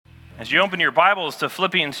As you open your Bibles to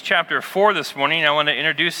Philippians chapter 4 this morning, I want to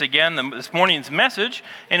introduce again this morning's message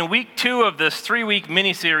in week 2 of this 3-week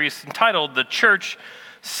mini-series entitled The Church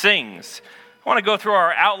Sings. I want to go through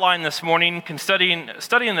our outline this morning, studying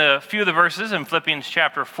a few of the verses in Philippians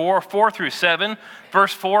chapter 4 through 7.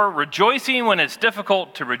 Verse 4, rejoicing when it's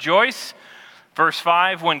difficult to rejoice. Verse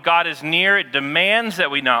 5, when God is near, it demands that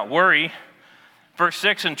we not worry. Verse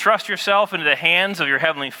 6, entrust yourself into the hands of your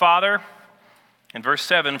heavenly Father. And verse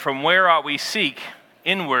 7, from where ought we seek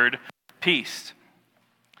inward peace?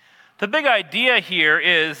 The big idea here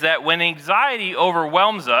is that when anxiety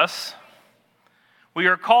overwhelms us, we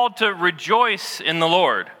are called to rejoice in the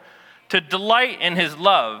Lord, to delight in His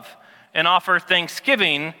love, and offer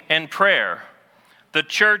thanksgiving and prayer. The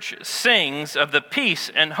church sings of the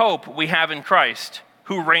peace and hope we have in Christ,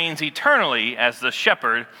 who reigns eternally as the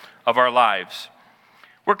shepherd of our lives.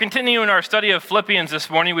 We're continuing our study of Philippians this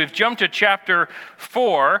morning. We've jumped to chapter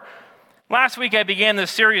 4. Last week I began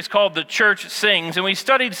this series called The Church Sings, and we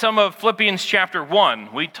studied some of Philippians chapter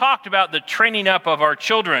 1. We talked about the training up of our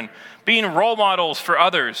children, being role models for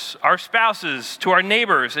others, our spouses, to our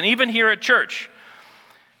neighbors, and even here at church.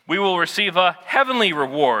 We will receive a heavenly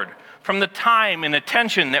reward from the time and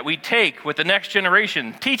attention that we take with the next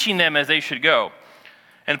generation, teaching them as they should go.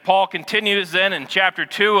 And Paul continues then in chapter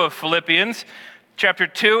 2 of Philippians. Chapter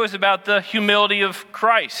 2 is about the humility of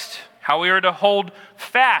Christ, how we are to hold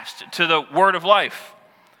fast to the word of life.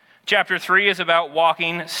 Chapter 3 is about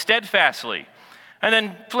walking steadfastly. And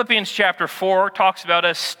then Philippians chapter 4 talks about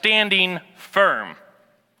us standing firm.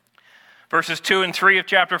 Verses 2 and 3 of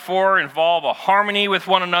chapter 4 involve a harmony with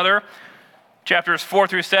one another. Chapters 4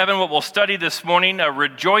 through 7, what we'll study this morning,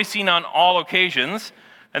 rejoicing on all occasions.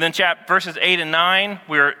 And then verses 8 and 9,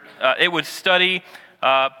 it would study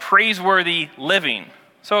praiseworthy living.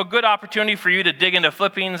 So a good opportunity for you to dig into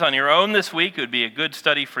Philippians on your own this week. It would be a good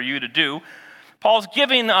study for you to do. Paul's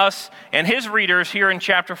giving us and his readers here in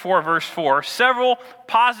chapter 4, verse 4, several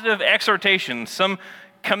positive exhortations, some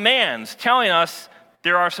commands telling us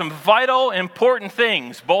there are some vital, important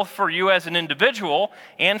things, both for you as an individual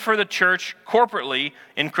and for the church corporately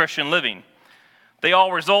in Christian living. They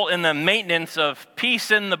all result in the maintenance of peace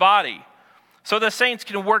in the body, so the saints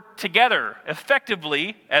can work together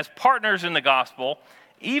effectively as partners in the gospel,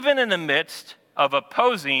 even in the midst of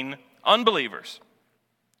opposing unbelievers.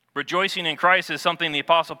 Rejoicing in Christ is something the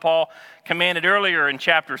Apostle Paul commanded earlier in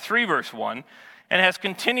chapter 3, verse 1, and has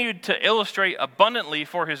continued to illustrate abundantly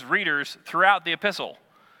for his readers throughout the epistle.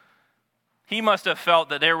 He must have felt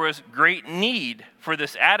that there was great need for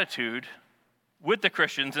this attitude with the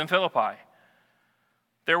Christians in Philippi.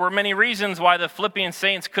 There were many reasons why the Philippian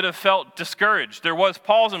saints could have felt discouraged. There was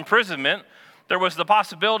Paul's imprisonment. There was the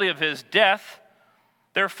possibility of his death.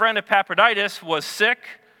 Their friend Epaphroditus was sick.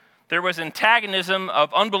 There was antagonism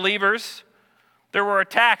of unbelievers. There were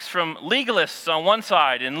attacks from legalists on one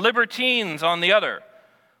side and libertines on the other,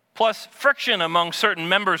 plus friction among certain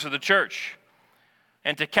members of the church.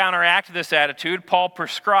 And to counteract this attitude, Paul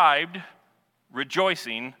prescribed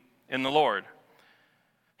rejoicing in the Lord.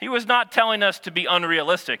 He was not telling us to be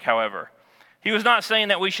unrealistic, however. He was not saying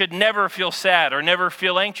that we should never feel sad or never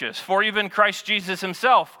feel anxious, for even Christ Jesus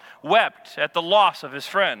himself wept at the loss of his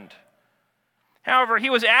friend. However, he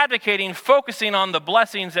was advocating focusing on the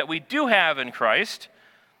blessings that we do have in Christ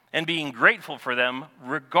and being grateful for them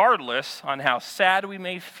regardless on how sad we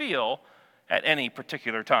may feel at any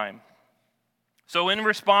particular time. So in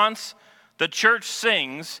response, the church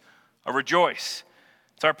sings a rejoice.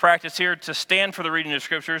 It's our practice here to stand for the reading of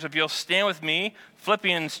Scriptures. If you'll stand with me,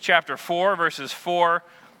 Philippians chapter 4, verses 4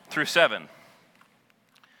 through 7.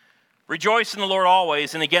 Rejoice in the Lord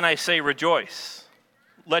always, and again I say rejoice.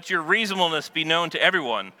 Let your reasonableness be known to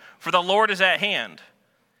everyone, for the Lord is at hand.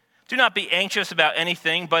 Do not be anxious about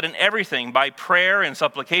anything, but in everything, by prayer and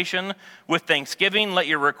supplication, with thanksgiving, let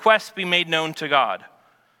your requests be made known to God.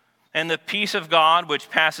 And the peace of God,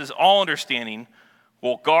 which passes all understanding,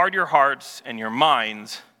 will guard your hearts and your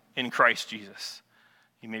minds in Christ Jesus.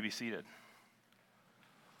 You may be seated.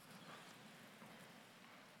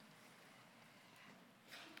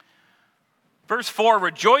 Verse 4,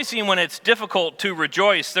 rejoicing when it's difficult to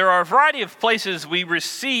rejoice. There are a variety of places we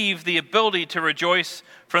receive the ability to rejoice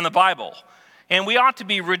from the Bible. And we ought to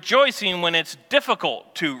be rejoicing when it's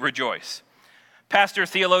difficult to rejoice. Pastor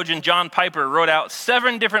theologian John Piper wrote out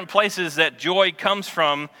 7 different places that joy comes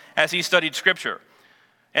from as he studied Scripture.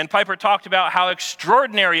 And Piper talked about how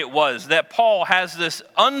extraordinary it was that Paul has this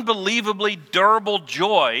unbelievably durable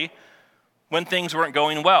joy when things weren't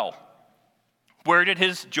going well. Where did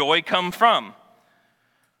his joy come from?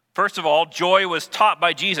 First of all, joy was taught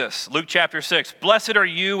by Jesus. Luke chapter 6, blessed are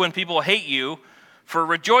you when people hate you For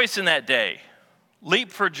rejoice in that day,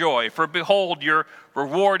 leap for joy, for behold, your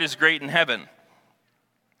reward is great in heaven.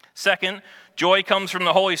 Second, joy comes from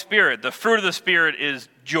the Holy Spirit. The fruit of the Spirit is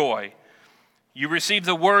joy. You receive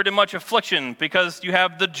the word in much affliction because you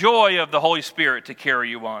have the joy of the Holy Spirit to carry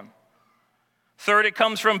you on. Third, it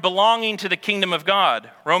comes from belonging to the kingdom of God.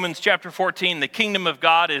 Romans chapter 14, the kingdom of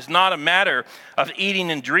God is not a matter of eating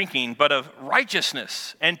and drinking, but of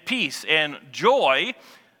righteousness and peace and joy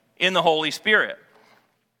in the Holy Spirit.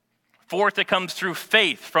 Fourth, it comes through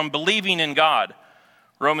faith from believing in God.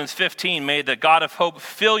 Romans 15, may the God of hope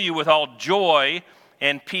fill you with all joy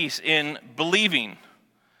and peace in believing.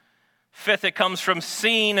 Fifth, it comes from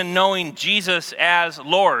seeing and knowing Jesus as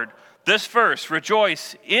Lord. This verse,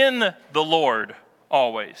 rejoice in the Lord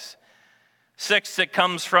always. Sixth, it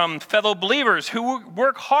comes from fellow believers who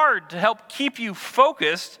work hard to help keep you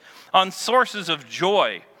focused on sources of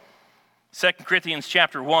joy. 2 Corinthians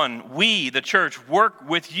chapter 1, we, the church, work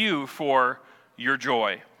with you for your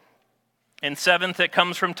joy. And seventh, it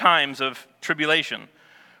comes from times of tribulation.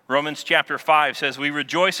 Romans chapter 5 says, we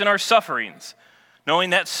rejoice in our sufferings,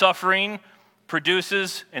 knowing that suffering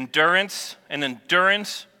produces endurance, and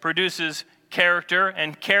endurance produces character,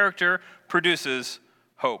 and character produces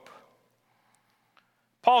hope.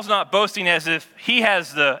 Paul's not boasting as if he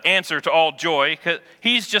has the answer to all joy.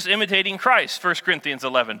 He's just imitating Christ, 1 Corinthians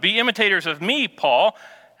 11. Be imitators of me, Paul,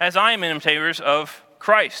 as I am imitators of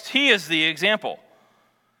Christ. He is the example.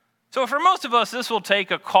 So for most of us, this will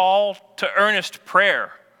take a call to earnest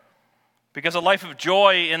prayer, because a life of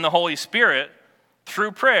joy in the Holy Spirit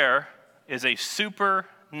through prayer is a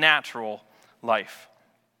supernatural life.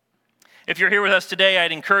 If you're here with us today,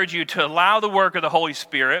 I'd encourage you to allow the work of the Holy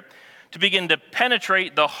Spirit to begin to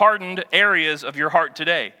penetrate the hardened areas of your heart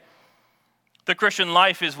today. The Christian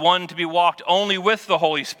life is one to be walked only with the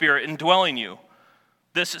Holy Spirit indwelling you.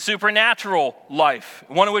 This supernatural life,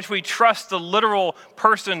 one in which we trust the literal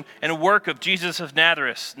person and work of Jesus of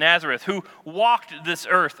Nazareth, who walked this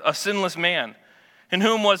earth, a sinless man, in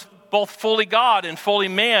whom was both fully God and fully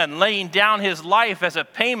man, laying down his life as a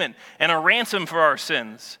payment and a ransom for our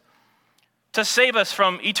sins, to save us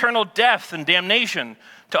from eternal death and damnation,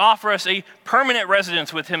 to offer us a permanent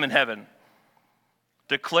residence with him in heaven.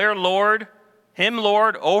 Declare him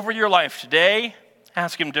Lord over your life today.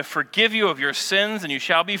 Ask him to forgive you of your sins, and you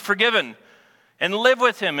shall be forgiven. And live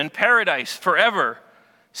with him in paradise forever,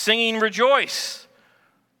 singing rejoice.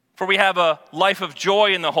 For we have a life of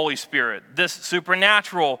joy in the Holy Spirit, this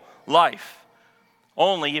supernatural life.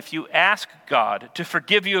 Only if you ask God to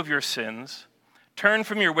forgive you of your sins, turn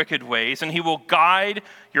from your wicked ways, and he will guide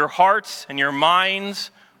your hearts and your minds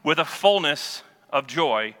with a fullness of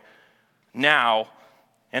joy now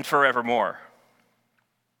and forevermore.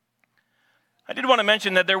 I did want to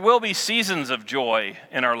mention that there will be seasons of joy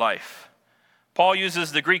in our life. Paul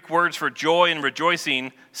uses the Greek words for joy and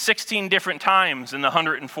rejoicing 16 different times in the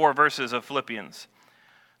 104 verses of Philippians.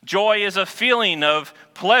 Joy is a feeling of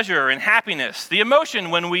pleasure and happiness, the emotion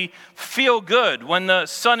when we feel good, when the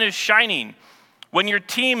sun is shining, when your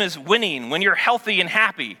team is winning, when you're healthy and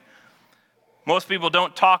happy. Most people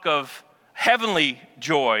don't talk of heavenly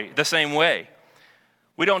joy the same way.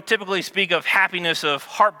 We don't typically speak of happiness of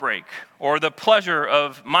heartbreak, or the pleasure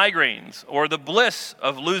of migraines, or the bliss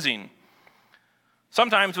of losing.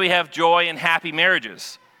 Sometimes we have joy in happy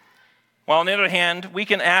marriages. While on the other hand, we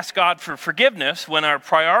can ask God for forgiveness when our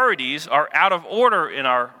priorities are out of order in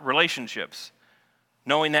our relationships,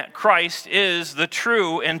 knowing that Christ is the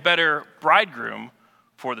true and better bridegroom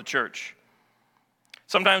for the church.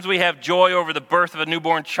 Sometimes we have joy over the birth of a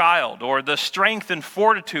newborn child, or the strength and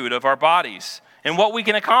fortitude of our bodies and what we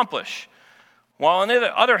can accomplish. While on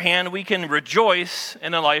the other hand, we can rejoice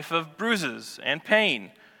in a life of bruises and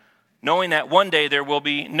pain, knowing that one day there will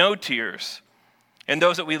be no tears. And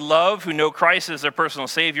those that we love who know Christ as their personal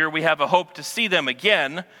Savior, we have a hope to see them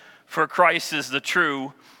again, for Christ is the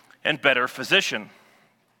true and better physician.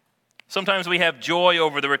 Sometimes we have joy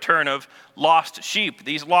over the return of lost sheep,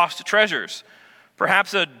 these lost treasures.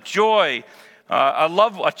 Perhaps a joy,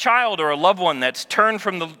 a child or a loved one that's turned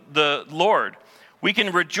from the Lord. We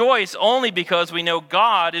can rejoice only because we know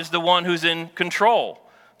God is the one who's in control.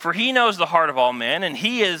 For he knows the heart of all men, and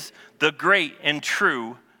he is the great and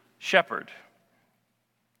true shepherd.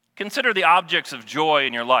 Consider the objects of joy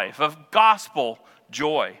in your life, of gospel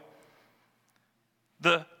joy.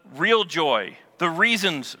 The real joy, the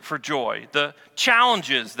reasons for joy, the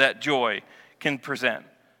challenges that joy can present.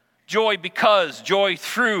 Joy because, joy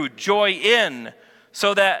through, joy in,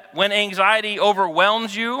 so that when anxiety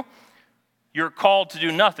overwhelms you, you're called to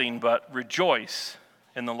do nothing but rejoice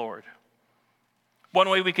in the Lord. One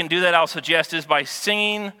way we can do that, I'll suggest, is by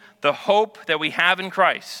singing the hope that we have in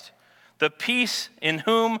Christ, the peace in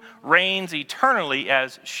whom reigns eternally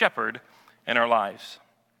as shepherd in our lives.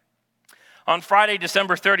 On Friday,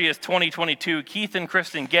 December 30th, 2022, Keith and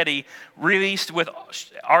Kristen Getty released with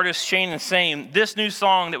artist Shane and Same this new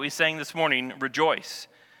song that we sang this morning, Rejoice.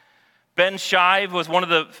 Ben Shive was one of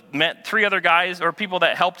the three other guys or people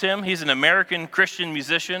that helped him. He's an American Christian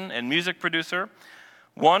musician and music producer.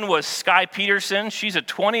 One was Sky Peterson. She's a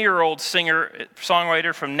 20-year-old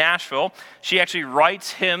singer-songwriter from Nashville. She actually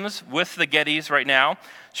writes hymns with the Gettys right now.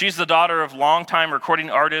 She's the daughter of longtime recording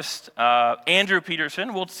artist Andrew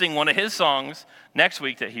Peterson. We'll sing one of his songs next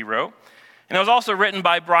week that he wrote. And it was also written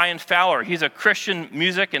by Brian Fowler. He's a Christian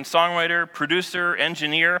music and songwriter, producer,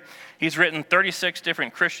 engineer. He's written 36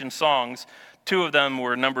 different Christian songs. 2 of them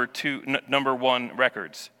were number 1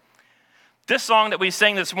 records. This song that we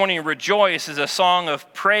sang this morning, Rejoice, is a song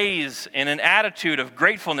of praise and an attitude of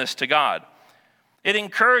gratefulness to God. It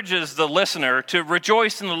encourages the listener to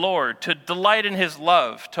rejoice in the Lord, to delight in his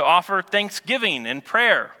love, to offer thanksgiving and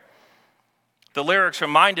prayer. The lyrics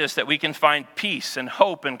remind us that we can find peace and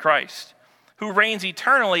hope in Christ, who reigns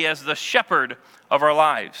eternally as the shepherd of our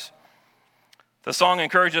lives. The song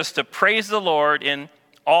encourages us to praise the Lord in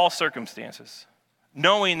all circumstances,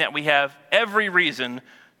 knowing that we have every reason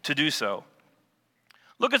to do so.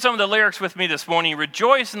 Look at some of the lyrics with me this morning.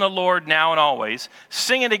 Rejoice in the Lord now and always.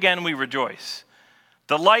 Sing it again, we rejoice.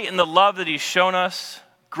 Delight in the love that he's shown us.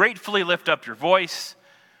 Gratefully lift up your voice.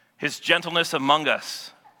 His gentleness among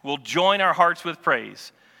us will join our hearts with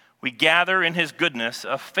praise. We gather in his goodness,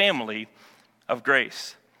 a family of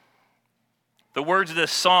grace. The words of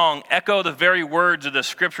this song echo the very words of the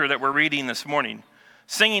scripture that we're reading this morning.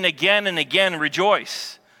 Singing again and again,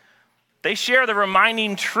 rejoice. They share the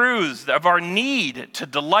reminding truths of our need to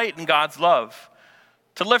delight in God's love,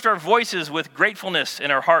 to lift our voices with gratefulness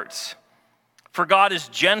in our hearts. For God is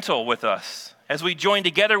gentle with us as we join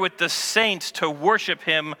together with the saints to worship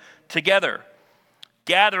him together,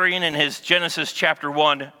 gathering in his Genesis chapter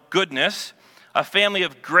 1 goodness, a family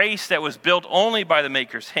of grace that was built only by the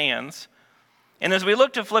Maker's hands. And as we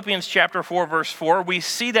look to Philippians chapter 4, verse 4, we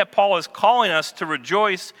see that Paul is calling us to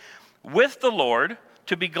rejoice with the Lord,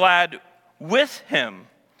 to be glad with him,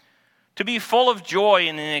 to be full of joy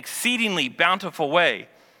in an exceedingly bountiful way.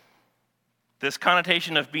 This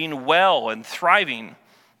connotation of being well and thriving,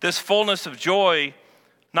 this fullness of joy,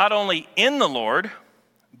 not only in the Lord,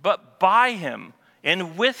 but by him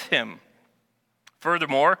and with him.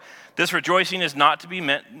 Furthermore, this rejoicing is not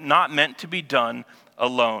meant to be done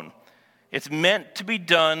alone. It's meant to be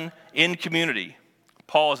done in community.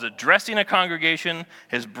 Paul is addressing a congregation,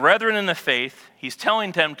 his brethren in the faith. He's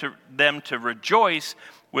telling them to rejoice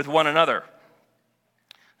with one another.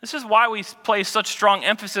 This is why we place such strong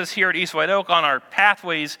emphasis here at East White Oak on our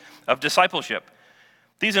pathways of discipleship.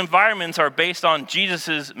 These environments are based on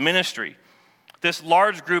Jesus' ministry. This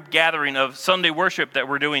large group gathering of Sunday worship that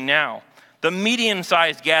we're doing now, the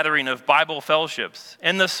medium-sized gathering of Bible fellowships,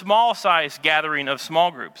 and the small-sized gathering of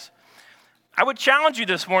small groups. I would challenge you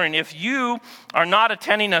this morning, if you are not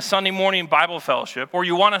attending a Sunday morning Bible fellowship, or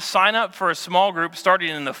you want to sign up for a small group starting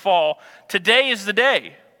in the fall, today is the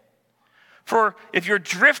day. For if you're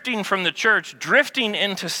drifting from the church, drifting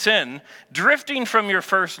into sin, drifting from your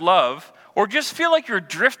first love, or just feel like you're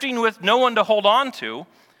drifting with no one to hold on to,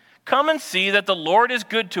 come and see that the Lord is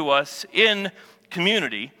good to us in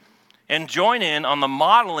community and join in on the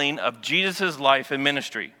modeling of Jesus' life and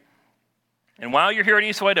ministry. And while you're here at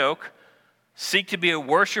East White Oak, seek to be a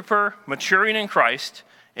worshiper, maturing in Christ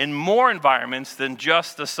in more environments than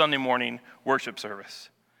just the Sunday morning worship service.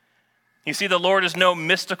 You see, the Lord is no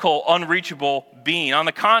mystical, unreachable being. On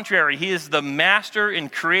the contrary, he is the master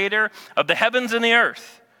and creator of the heavens and the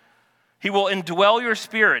earth. He will indwell your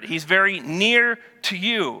spirit. He's very near to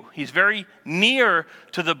you. He's very near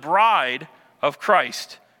to the bride of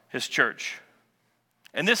Christ, his church.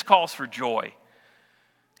 And this calls for joy.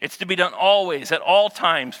 It's to be done always, at all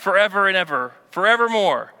times, forever and ever,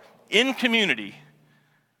 forevermore, in community.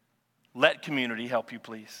 Let community help you,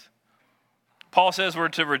 please. Paul says we're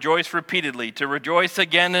to rejoice repeatedly, to rejoice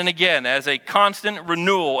again and again as a constant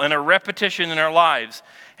renewal and a repetition in our lives.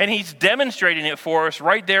 And he's demonstrating it for us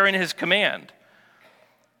right there in his command.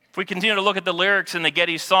 If we continue to look at the lyrics in the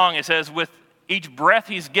Getty song, it says, with each breath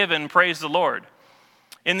he's given, praise the Lord.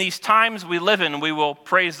 In these times we live in, we will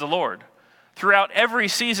praise the Lord. Throughout every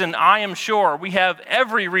season, I am sure we have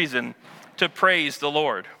every reason to praise the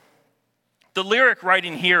Lord. The lyric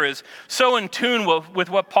writing here is so in tune with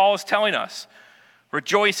what Paul is telling us.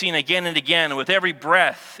 Rejoicing again and again with every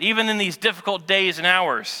breath, even in these difficult days and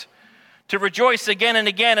hours. to rejoice again and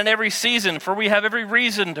again in every season, for we have every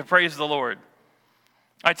reason to praise the Lord.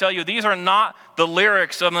 I tell you, these are not the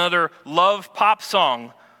lyrics of another love pop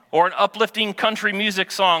song or an uplifting country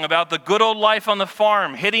music song about the good old life on the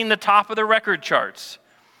farm hitting the top of the record charts.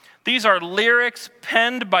 These are lyrics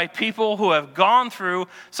penned by people who have gone through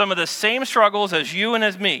some of the same struggles as you and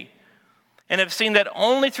as me, and have seen that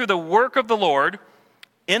only through the work of the Lord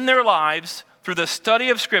in their lives, through the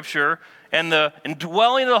study of Scripture and the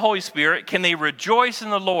indwelling of the Holy Spirit, can they rejoice in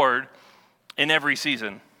the Lord in every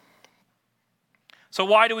season. So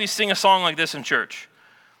why do we sing a song like this in church?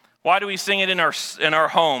 Why do we sing it in our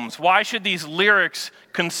homes? Why should these lyrics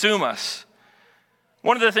consume us?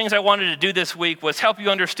 One of the things I wanted to do this week was help you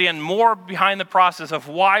understand more behind the process of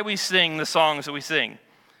why we sing the songs that we sing.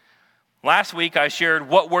 Last week I shared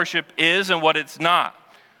what worship is and what it's not.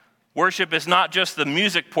 Worship is not just the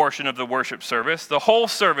music portion of the worship service. The whole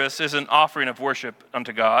service is an offering of worship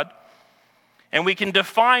unto God. And we can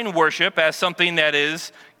define worship as something that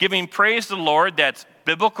is giving praise to the Lord that's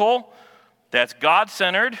biblical, that's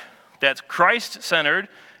God-centered, that's Christ-centered,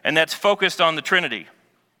 and that's focused on the Trinity.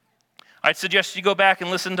 I'd suggest you go back and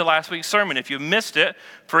listen to last week's sermon if you missed it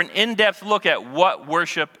for an in-depth look at what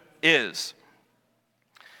worship is.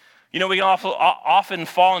 You know, we can often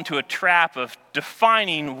fall into a trap of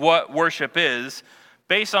defining what worship is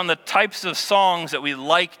based on the types of songs that we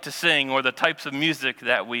like to sing or the types of music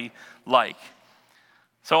that we like.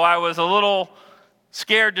 So I was a little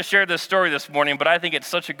scared to share this story this morning, but I think it's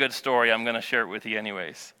such a good story, I'm going to share it with you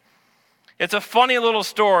anyways. It's a funny little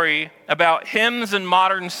story about hymns and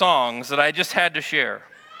modern songs that I just had to share.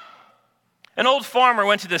 An old farmer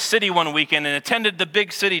went to the city one weekend and attended the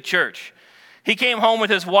big city church. He came home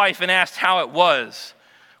with his wife and asked how it was.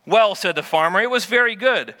 Well, said the farmer, it was very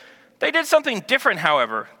good. They did something different,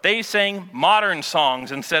 however. They sang modern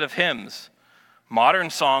songs instead of hymns.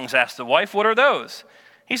 Modern songs, asked the wife, what are those?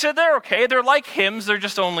 He said, they're okay. They're like hymns. They're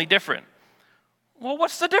just only different. Well,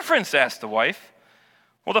 what's the difference? Asked the wife.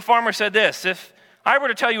 Well, the farmer said this. If I were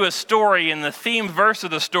to tell you a story and the theme verse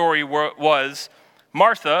of the story was,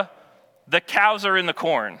 Martha, the cows are in the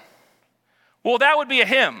corn. Well, that would be a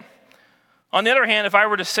hymn. On the other hand, if I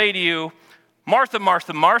were to say to you, Martha,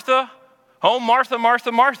 Martha, Martha, oh, Martha,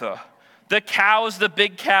 Martha, Martha, the cows, the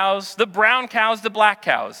big cows, the brown cows, the black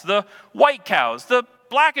cows, the white cows, the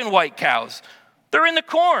black and white cows, they're in the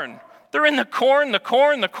corn. They're in the corn, the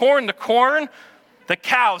corn, the corn, the corn. The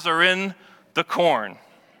cows are in the corn.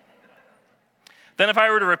 Then if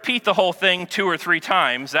I were to repeat the whole thing 2 or 3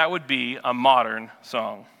 times, that would be a modern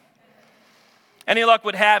song. Any luck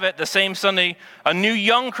would have it, the same Sunday, a new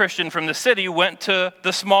young Christian from the city went to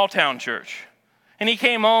the small town church. And he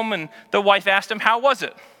came home and the wife asked him, how was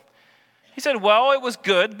it? He said, well, it was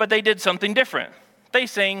good, but they did something different. They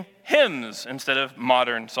sang hymns instead of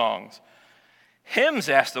modern songs. Hymns,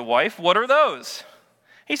 asked the wife, what are those?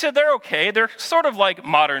 He said, they're okay. They're sort of like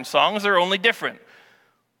modern songs. They're only different.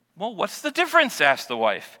 Well, what's the difference? Asked the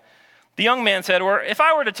wife. The young man said, well, if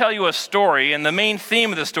I were to tell you a story and the main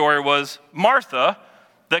theme of the story was Martha,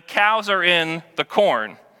 the cows are in the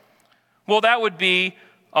corn, well, that would be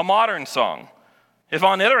a modern song. If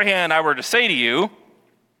on the other hand, I were to say to you,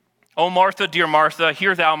 O Martha, dear Martha,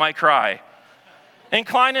 hear thou my cry.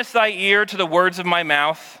 Inclinest thy ear to the words of my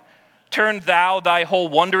mouth. Turn thou thy whole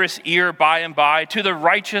wondrous ear by and by to the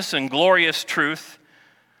righteous and glorious truth.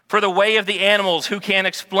 For the way of the animals who can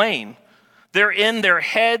explain? They're in their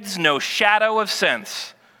heads no shadow of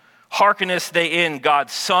sense. Hearkeneth they in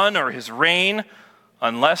God's sun or his rain,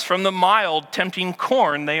 unless from the mild tempting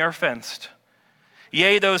corn they are fenced.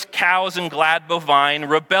 Yea, those cows and glad bovine,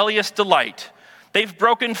 rebellious delight. They've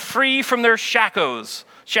broken free from their shackles,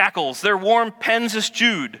 their warm pens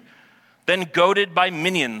eschewed. Then goaded by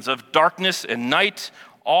minions of darkness and night,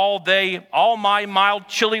 all my mild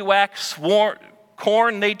chilliwack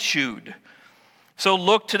corn they chewed. So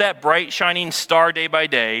look to that bright shining star day by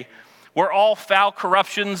day, where all foul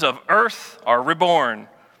corruptions of earth are reborn,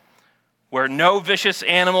 where no vicious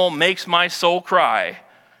animal makes my soul cry,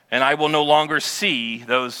 and I will no longer see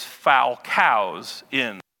those foul cows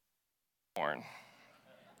in the corn.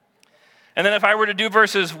 And then if I were to do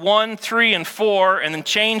verses 1, 3, and 4, and then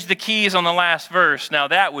change the keys on the last verse, now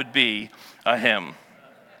that would be a hymn.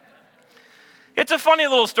 It's a funny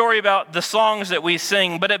little story about the songs that we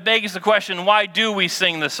sing, but it begs the question, why do we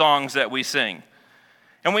sing the songs that we sing?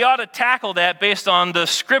 And we ought to tackle that based on the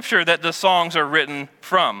scripture that the songs are written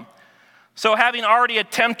from. So having already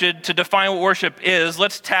attempted to define what worship is,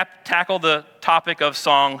 let's tackle the topic of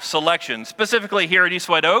song selection. Specifically here at East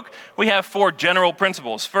White Oak, we have 4 general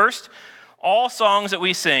principles. First, all songs that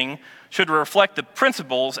we sing should reflect the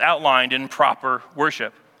principles outlined in proper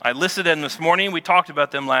worship. I listed them this morning. We talked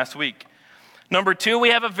about them last week. Number two, we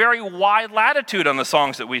have a very wide latitude on the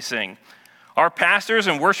songs that we sing. Our pastors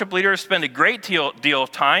and worship leaders spend a great deal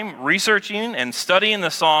of time researching and studying the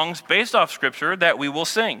songs based off Scripture that we will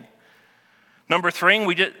sing. Number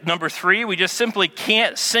three, we just simply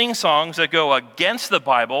can't sing songs that go against the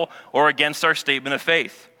Bible or against our statement of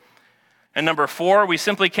faith. And number four, we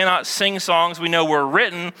simply cannot sing songs we know were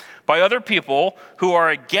written by other people who are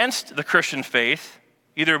against the Christian faith,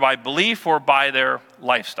 either by belief or by their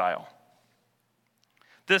lifestyle.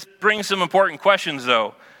 This brings some important questions,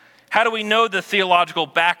 though. How do we know the theological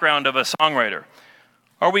background of a songwriter?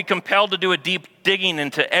 Are we compelled to do a deep digging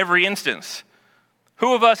into every instance?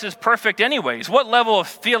 Who of us is perfect anyways? What level of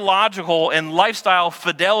theological and lifestyle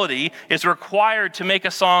fidelity is required to make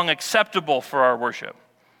a song acceptable for our worship?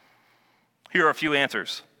 Here are a few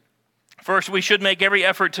answers. First, we should make every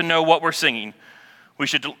effort to know what we're singing. We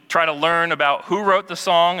should try to learn about who wrote the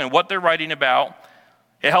song and what they're writing about.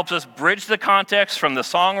 It helps us bridge the context from the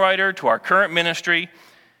songwriter to our current ministry.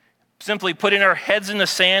 Simply putting our heads in the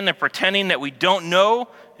sand and pretending that we don't know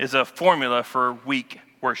is a formula for weak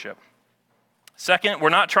worship. Second, we're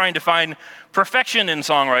not trying to find perfection in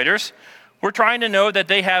songwriters. We're trying to know that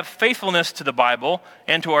they have faithfulness to the Bible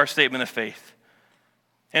and to our statement of faith.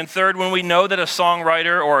 And third, when we know that a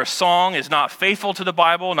songwriter or a song is not faithful to the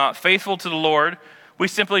Bible, not faithful to the Lord, we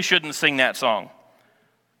simply shouldn't sing that song.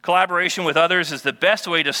 Collaboration with others is the best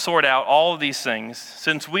way to sort out all of these things,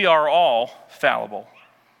 since we are all fallible.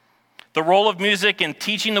 The role of music in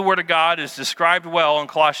teaching the Word of God is described well in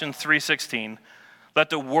Colossians 3:16. Let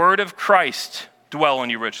the word of Christ dwell in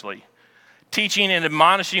you richly, teaching and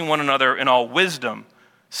admonishing one another in all wisdom,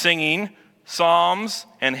 singing psalms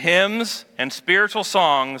and hymns and spiritual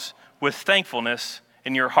songs with thankfulness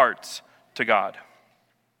in your hearts to God.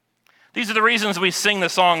 These are the reasons we sing the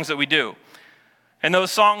songs that we do. And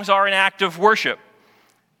those songs are an act of worship.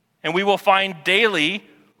 And we will find daily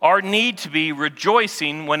our need to be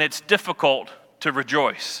rejoicing when it's difficult to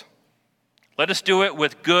rejoice. Let us do it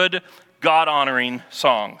with good, God-honoring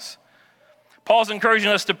songs. Paul's encouraging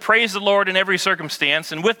us to praise the Lord in every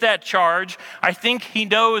circumstance, and with that charge, I think he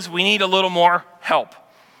knows we need a little more help.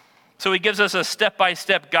 So he gives us a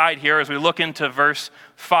step-by-step guide here as we look into verse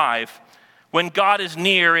 5. When God is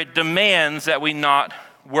near, it demands that we not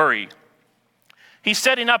worry. He's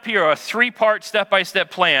setting up here a three-part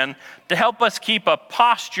step-by-step plan to help us keep a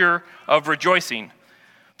posture of rejoicing.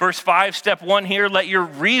 Verse 5, step 1 here, let your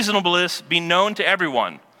reasonableness be known to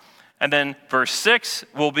everyone. And then verse 6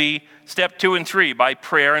 will be step 2 and 3 by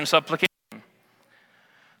prayer and supplication.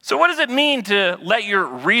 So what does it mean to let your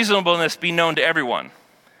reasonableness be known to everyone?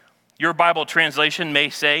 Your Bible translation may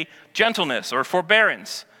say gentleness or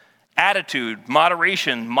forbearance, attitude,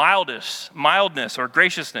 moderation, mildness, or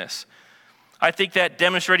graciousness. I think that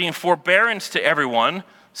demonstrating forbearance to everyone,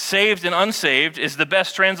 saved and unsaved, is the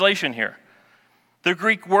best translation here. The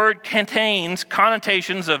Greek word contains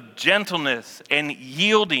connotations of gentleness and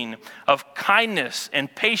yielding, of kindness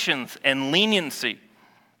and patience and leniency.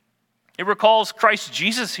 It recalls Christ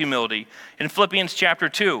Jesus' humility in Philippians chapter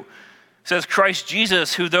 2. It says, Christ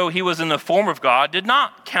Jesus, who though he was in the form of God, did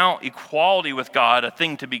not count equality with God a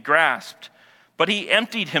thing to be grasped, but he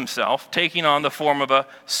emptied himself, taking on the form of a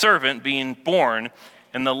servant, being born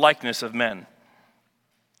in the likeness of men.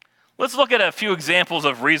 Let's look at a few examples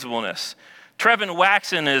of reasonableness. Trevin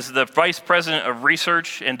Waxon is the Vice President of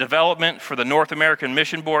Research and Development for the North American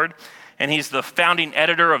Mission Board, and he's the founding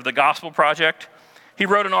editor of the Gospel Project. He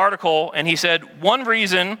wrote an article, and he said, one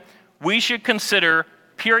reason we should consider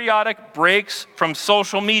periodic breaks from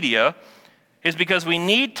social media is because we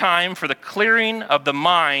need time for the clearing of the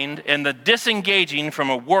mind and the disengaging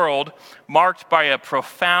from a world marked by a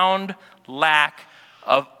profound lack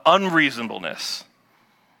of unreasonableness.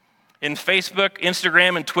 In Facebook,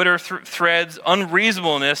 Instagram, and Twitter threads,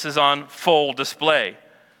 unreasonableness is on full display.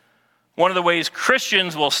 One of the ways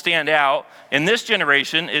Christians will stand out in this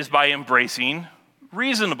generation is by embracing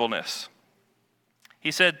reasonableness. He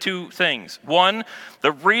said two things. One,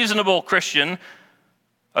 the reasonable Christian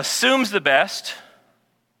assumes the best,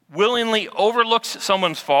 willingly overlooks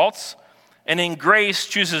someone's faults, and in grace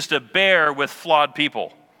chooses to bear with flawed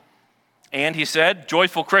people. And he said,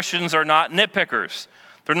 joyful Christians are not nitpickers.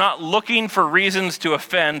 They're not looking for reasons to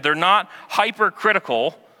offend. They're not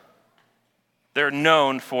hypercritical. They're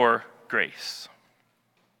known for grace.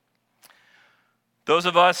 Those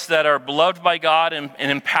of us that are beloved by God and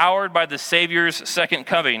empowered by the Savior's second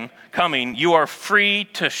coming, you are free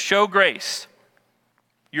to show grace.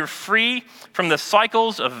 You're free from the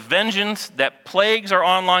cycles of vengeance that plagues our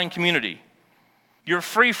online community. You're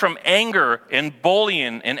free from anger and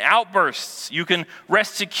bullying and outbursts. You can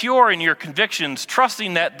rest secure in your convictions,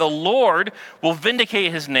 trusting that the Lord will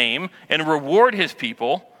vindicate his name and reward his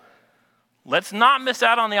people. Let's not miss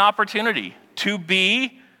out on the opportunity to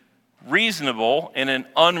be reasonable in an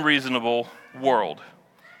unreasonable world,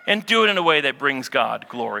 and do it in a way that brings God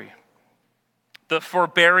glory. The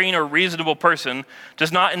forbearing or reasonable person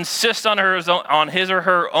does not insist on his or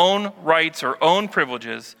her own rights or own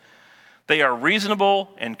privileges. They are reasonable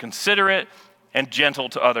and considerate and gentle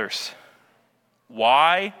to others.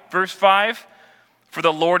 Why? Verse 5, for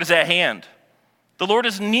the Lord is at hand. The Lord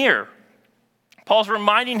is near. Paul's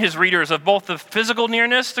reminding his readers of both the physical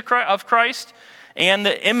nearness of Christ and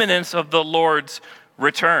the imminence of the Lord's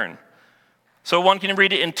return. So one can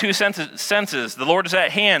read it in two senses. The Lord is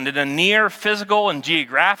at hand in a near physical and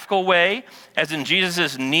geographical way, as in Jesus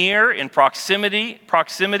is near in proximity,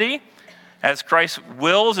 as Christ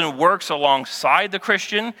wills and works alongside the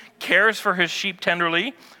Christian, cares for his sheep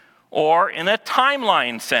tenderly, or in a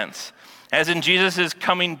timeline sense, as in Jesus is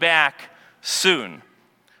coming back soon.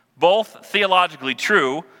 Both theologically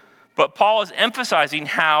true, but Paul is emphasizing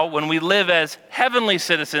how when we live as heavenly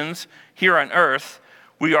citizens here on earth,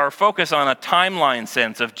 we are focused on a timeline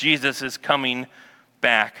sense of Jesus is coming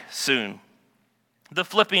back soon. The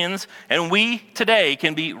Philippians and we today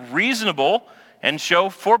can be reasonable and show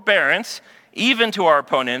forbearance even to our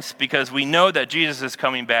opponents because we know that Jesus is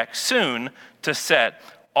coming back soon to set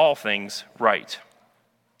all things right.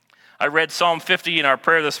 I read Psalm 50 in our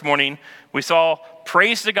prayer this morning. We saw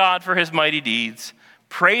praise to God for his mighty deeds.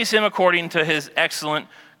 Praise him according to his excellent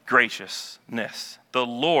graciousness. The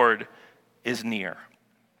Lord is near.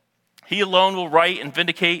 He alone will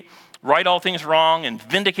right all things wrong, and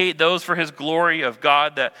vindicate those for his glory of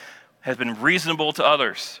God that has been reasonable to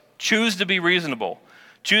others. Choose to be reasonable.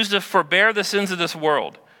 Choose to forbear the sins of this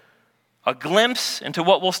world. A glimpse into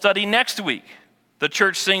what we'll study next week. The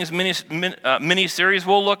Church Sings mini-series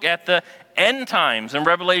will look at the end times in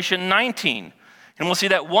Revelation 19. And we'll see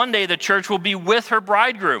that one day the church will be with her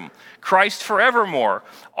bridegroom, Christ forevermore.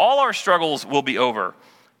 All our struggles will be over.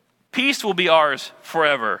 Peace will be ours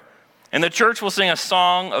forever. And the church will sing a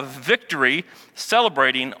song of victory,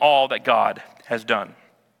 celebrating all that God has done.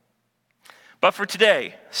 But for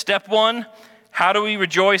today, step one, how do we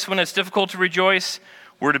rejoice when it's difficult to rejoice?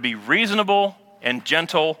 We're to be reasonable and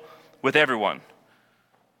gentle with everyone.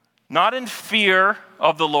 Not in fear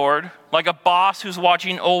of the Lord, like a boss who's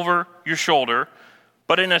watching over your shoulder,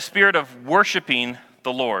 but in a spirit of worshiping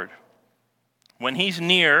the Lord. When he's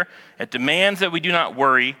near, it demands that we do not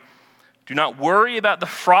worry. Do not worry about the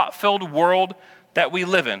fraught-filled world that we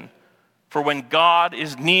live in. For when God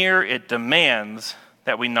is near, it demands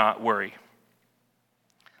that we not worry.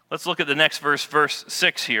 Let's look at the next verse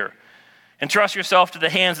 6 here. Entrust yourself to the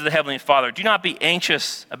hands of the Heavenly Father. Do not be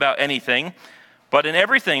anxious about anything, but in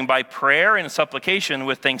everything, by prayer and supplication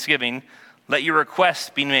with thanksgiving, let your requests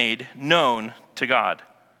be made known to God.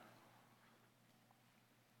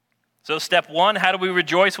 So step one, how do we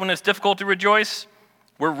rejoice when it's difficult to rejoice?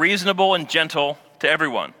 We're reasonable and gentle to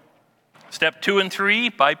everyone. Step 2 and 3,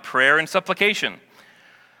 by prayer and supplication.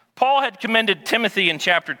 Paul had commended Timothy in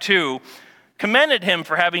chapter 2, commended him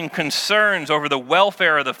for having concerns over the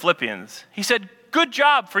welfare of the Philippians. He said, good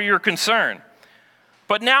job for your concern.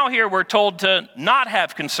 But now here we're told to not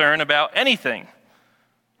have concern about anything.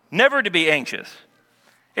 Never to be anxious.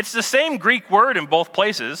 It's the same Greek word in both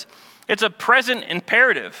places. It's a present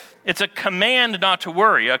imperative. It's a command not to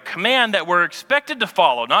worry, a command that we're expected to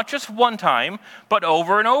follow, not just one time, but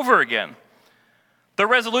over and over again. The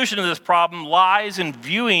resolution of this problem lies in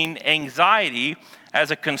viewing anxiety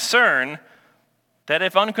as a concern that,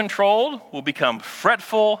 if uncontrolled, will become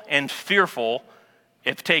fretful and fearful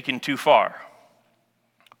if taken too far.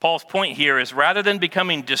 Paul's point here is rather than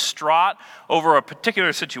becoming distraught over a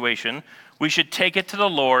particular situation, we should take it to the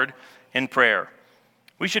Lord in prayer.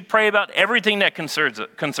 We should pray about everything that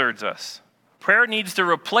concerns us. Prayer needs to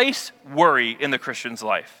replace worry in the Christian's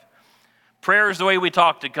life. Prayer is the way we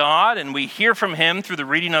talk to God, and we hear from him through the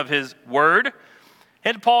reading of his word.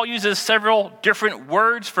 And Paul uses several different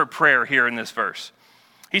words for prayer here in this verse.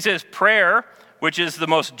 He says prayer, which is the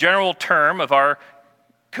most general term of our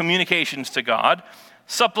communications to God.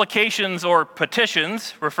 Supplications or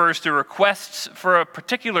petitions refers to requests for a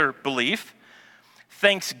particular belief.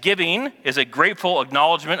 Thanksgiving is a grateful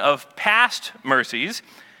acknowledgement of past mercies.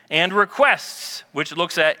 And requests, which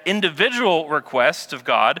looks at individual requests of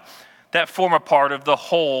God that form a part of the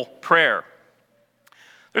whole prayer.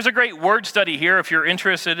 There's a great word study here if you're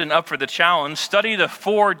interested and up for the challenge. Study the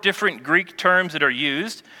 4 different Greek terms that are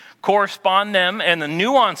used, correspond them, and the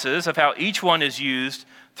nuances of how each one is used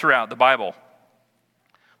throughout the Bible.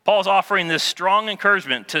 Paul's offering this strong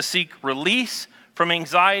encouragement to seek release from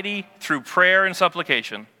anxiety through prayer and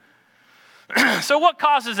supplication. So what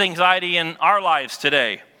causes anxiety in our lives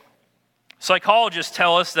today? Psychologists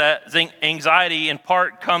tell us that anxiety in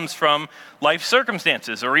part comes from life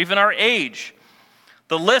circumstances or even our age.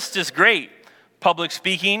 The list is great: public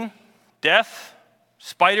speaking, death,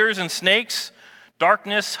 spiders and snakes,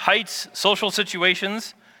 darkness, heights, social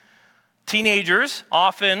situations. Teenagers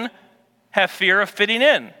often have fear of fitting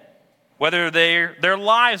in, whether their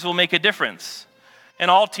lives will make a difference. And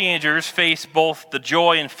all teenagers face both the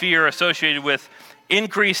joy and fear associated with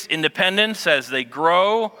increased independence as they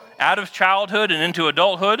grow out of childhood and into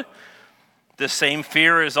adulthood. This same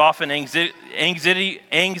fear is often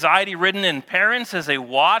anxiety-ridden in parents as they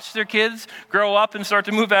watch their kids grow up and start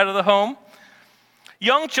to move out of the home.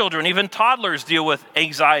 Young children, even toddlers, deal with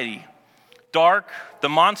anxiety. Dark, the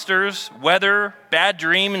monsters, weather, bad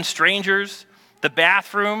dream and strangers, the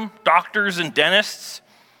bathroom, doctors and dentists.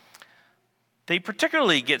 They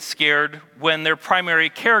particularly get scared when their primary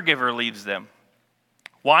caregiver leaves them.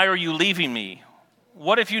 Why are you leaving me?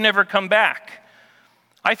 What if you never come back?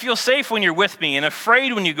 I feel safe when you're with me and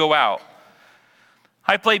afraid when you go out.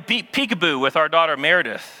 I play peekaboo with our daughter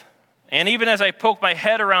Meredith, and even as I poke my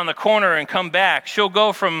head around the corner and come back, she'll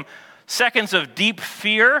go from seconds of deep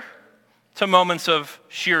fear to moments of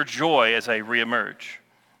sheer joy as I reemerge.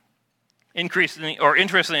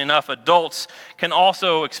 Interestingly enough, adults can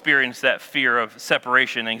also experience that fear of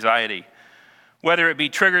separation anxiety, whether it be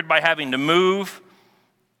triggered by having to move,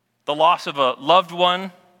 the loss of a loved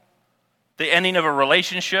one, the ending of a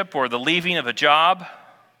relationship, or the leaving of a job.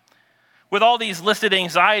 With all these listed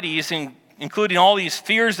anxieties, including all these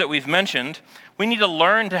fears that we've mentioned, we need to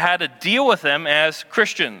learn how to deal with them as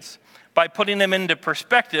Christians by putting them into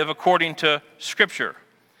perspective according to Scripture.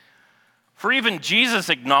 For even Jesus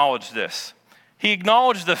acknowledged this. He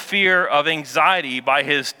acknowledged the fear of anxiety by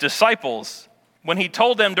his disciples when he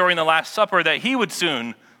told them during the Last Supper that he would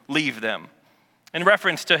soon leave them, in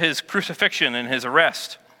reference to his crucifixion and his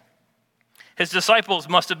arrest. His disciples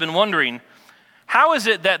must have been wondering, how is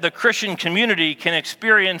it that the Christian community can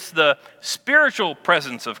experience the spiritual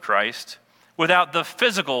presence of Christ without the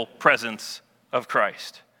physical presence of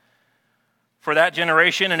Christ? For that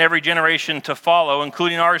generation and every generation to follow,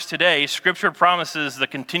 including ours today, Scripture promises the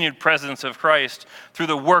continued presence of Christ through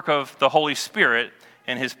the work of the Holy Spirit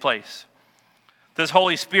in his place. This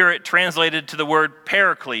Holy Spirit translated to the word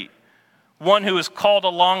paraclete, one who is called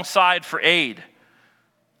alongside for aid,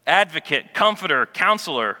 advocate, comforter,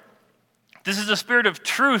 counselor. This is the Spirit of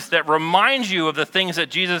truth that reminds you of the things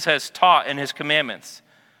that Jesus has taught in his commandments.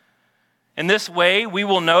 In this way, we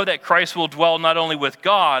will know that Christ will dwell not only with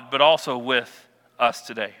God, but also with us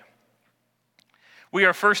today. We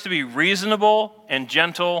are first to be reasonable and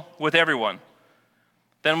gentle with everyone.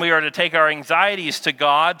 Then we are to take our anxieties to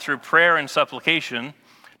God through prayer and supplication,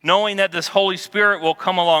 knowing that this Holy Spirit will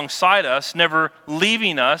come alongside us, never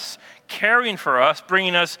leaving us, caring for us,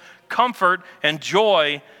 bringing us comfort and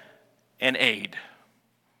joy and aid.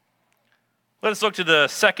 Let us look to the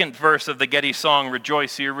second verse of the Getty song,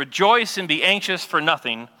 Rejoice here. Rejoice and be anxious for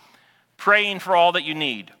nothing, praying for all that you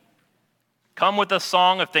need. Come with a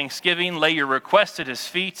song of thanksgiving, lay your request at his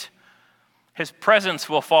feet. His presence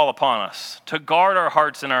will fall upon us to guard our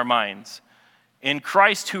hearts and our minds. In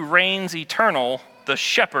Christ who reigns eternal, the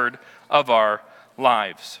shepherd of our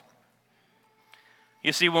lives.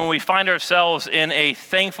 You see, when we find ourselves in a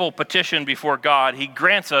thankful petition before God, he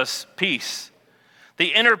grants us peace.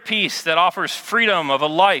 The inner peace that offers freedom of a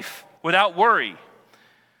life without worry.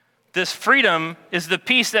 This freedom is the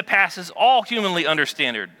peace that passes all humanly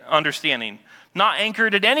understanding, not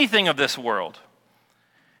anchored in anything of this world.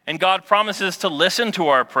 And God promises to listen to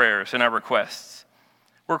our prayers and our requests.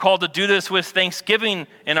 We're called to do this with thanksgiving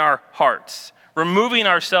in our hearts, removing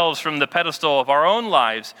ourselves from the pedestal of our own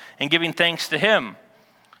lives and giving thanks to him.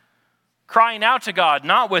 Crying out to God,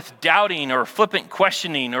 not with doubting or flippant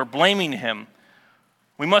questioning or blaming him.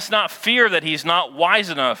 We must not fear that he's not wise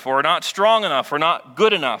enough or not strong enough or not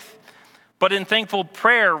good enough, but in thankful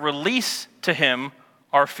prayer, release to him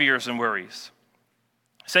our fears and worries.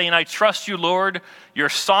 Saying, I trust you, Lord, you're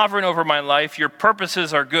sovereign over my life, your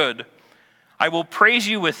purposes are good. I will praise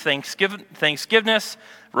you with thanksgiveness,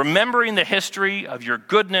 remembering the history of your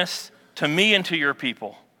goodness to me and to your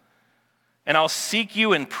people. And I'll seek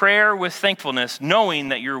you in prayer with thankfulness, knowing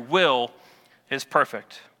that your will is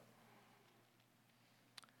perfect.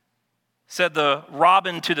 Said the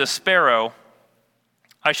robin to the sparrow,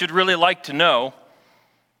 I should really like to know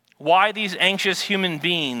why these anxious human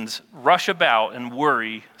beings rush about and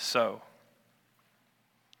worry so.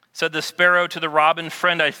 Said the sparrow to the robin,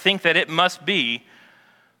 friend, I think that it must be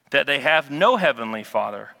that they have no heavenly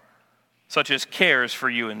Father, such as cares for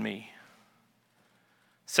you and me.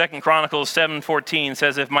 2 Chronicles 7:14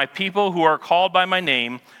 says, if my people who are called by my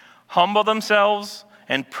name humble themselves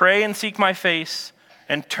and pray and seek my face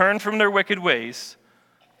and turn from their wicked ways,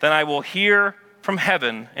 then I will hear from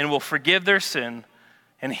heaven and will forgive their sin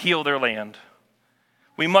and heal their land.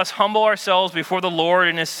 We must humble ourselves before the Lord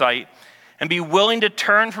in his sight and be willing to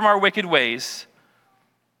turn from our wicked ways.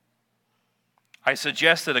 I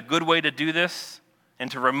suggest that a good way to do this and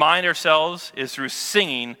to remind ourselves is through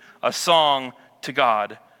singing a song to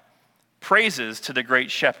God, praises to the great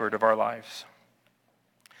shepherd of our lives.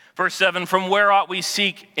 Verse 7, from where ought we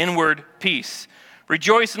seek inward peace?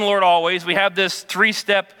 Rejoice in the Lord always. We have this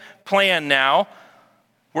 3-step plan now.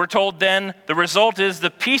 We're told then the result is the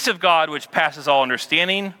peace of God, which passes all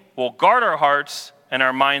understanding, will guard our hearts and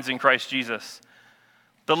our minds in Christ Jesus.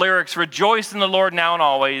 The lyrics, rejoice in the Lord now and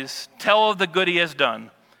always. Tell of the good he has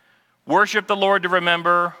done. Worship the Lord to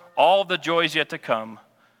remember all the joys yet to come.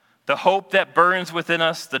 The hope that burns within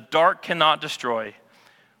us, the dark cannot destroy.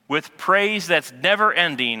 With praise that's never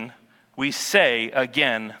ending, we say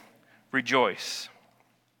again, rejoice.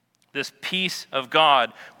 This peace of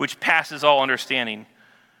God, which passes all understanding,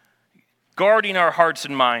 guarding our hearts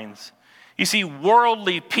and minds. You see,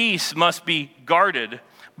 worldly peace must be guarded,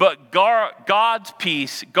 but God's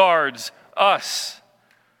peace guards us.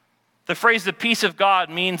 The phrase, the peace of God,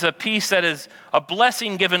 means a peace that is a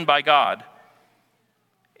blessing given by God.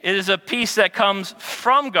 It is a peace that comes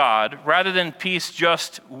from God rather than peace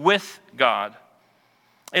just with God.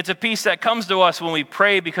 It's a peace that comes to us when we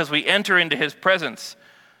pray because we enter into his presence.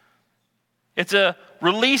 It's a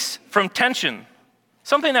release from tension,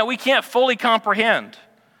 something that we can't fully comprehend.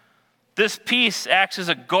 This peace acts as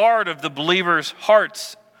a guard of the believer's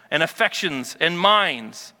hearts and affections and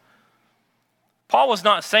minds. Paul was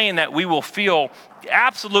not saying that we will feel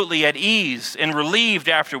absolutely at ease and relieved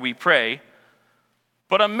after we pray,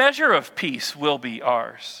 but a measure of peace will be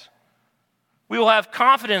ours. We will have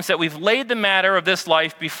confidence that we've laid the matter of this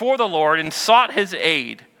life before the Lord and sought his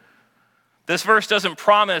aid. This verse doesn't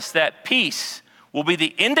promise that peace will be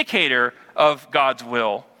the indicator of God's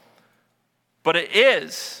will, but it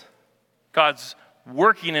is God's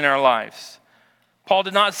working in our lives. Paul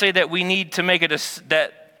did not say that we need to make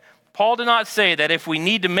Paul did not say that if we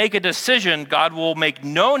need to make a decision, God will make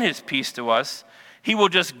known his peace to us. He will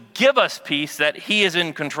just give us peace, that he is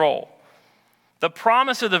in control. The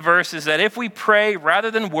promise of the verse is that if we pray rather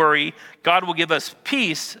than worry, God will give us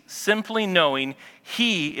peace, simply knowing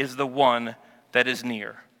he is the one that is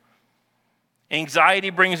near. Anxiety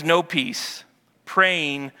brings no peace.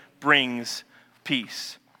 Praying brings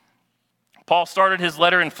peace. Paul started his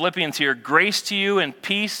letter in Philippians here, grace to you and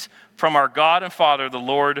peace from our God and Father, the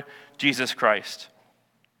Lord Jesus Christ.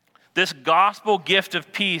 This gospel gift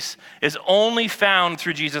of peace is only found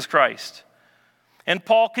through Jesus Christ. And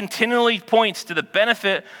Paul continually points to the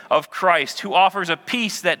benefit of Christ, who offers a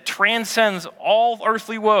peace that transcends all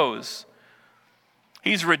earthly woes.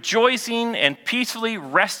 He's rejoicing and peacefully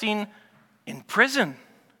resting in prison,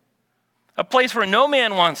 a place where no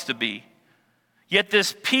man wants to be. Yet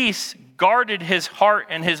this peace guarded his heart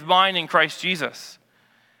and his mind in Christ Jesus.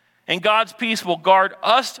 And God's peace will guard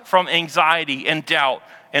us from anxiety and doubt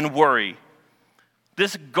and worry.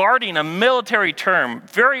 This guarding, a military term,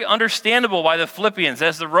 very understandable by the Philippians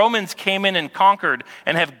as the Romans came in and conquered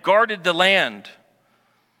and have guarded the land.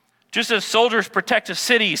 Just as soldiers protect a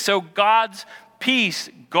city, so God's peace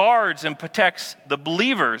guards and protects the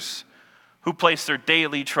believers who place their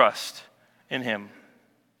daily trust in him.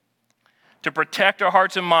 To protect our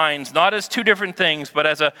hearts and minds, not as two different things, but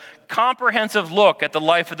as a comprehensive look at the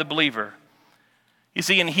life of the believer. You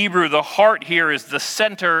see, in Hebrew, the heart here is the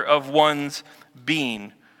center of one's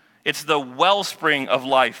being. It's the wellspring of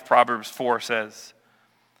life, Proverbs 4 says.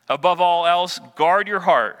 Above all else, guard your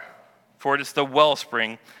heart, for it is the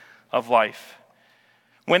wellspring of life.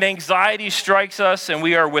 When anxiety strikes us and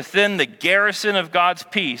we are within the garrison of God's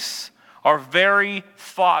peace, our very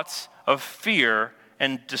thoughts of fear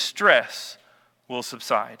and distress will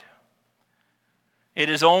subside. It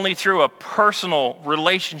is only through a personal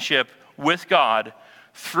relationship with God,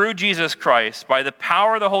 through Jesus Christ, by the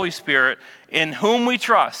power of the Holy Spirit, in whom we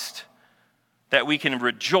trust, that we can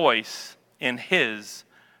rejoice in his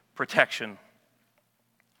protection.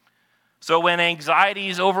 So when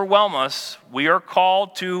anxieties overwhelm us, we are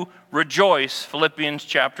called to rejoice, Philippians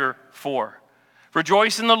chapter 4.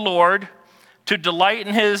 Rejoice in the Lord, to delight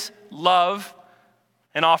in his love,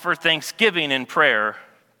 and offer thanksgiving and prayer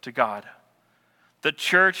to God. The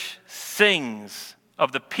church sings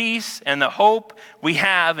of the peace and the hope we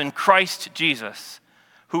have in Christ Jesus,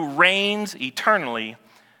 who reigns eternally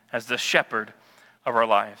as the shepherd of our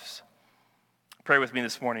lives. Pray with me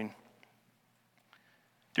this morning.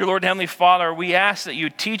 Dear Lord and Heavenly Father, we ask that you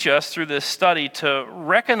teach us through this study to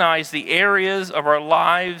recognize the areas of our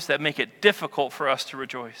lives that make it difficult for us to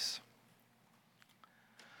rejoice.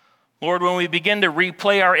 Lord, when we begin to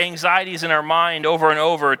replay our anxieties in our mind over and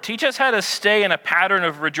over, teach us how to stay in a pattern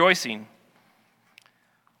of rejoicing.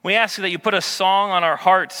 We ask that you put a song on our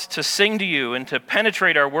hearts to sing to you and to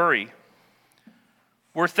penetrate our worry.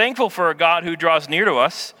 We're thankful for a God who draws near to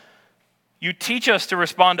us. You teach us to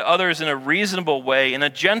respond to others in a reasonable way, in a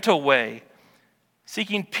gentle way,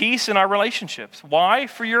 seeking peace in our relationships. Why?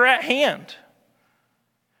 For you're at hand.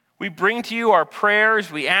 We bring to you our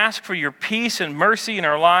prayers. We ask for your peace and mercy in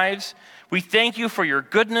our lives. We thank you for your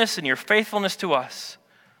goodness and your faithfulness to us.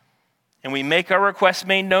 And we make our requests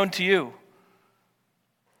made known to you.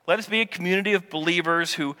 Let us be a community of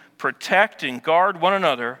believers who protect and guard one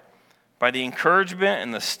another by the encouragement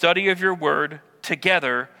and the study of your word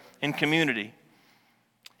together in community.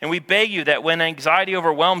 And we beg you that when anxiety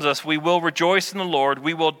overwhelms us, we will rejoice in the Lord,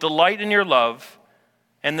 we will delight in your love,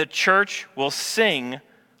 and the church will sing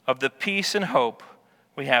of the peace and hope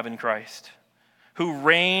we have in Christ, who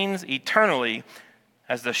reigns eternally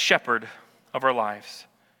as the shepherd of our lives.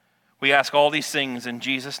 We ask all these things in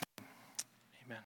Jesus' name.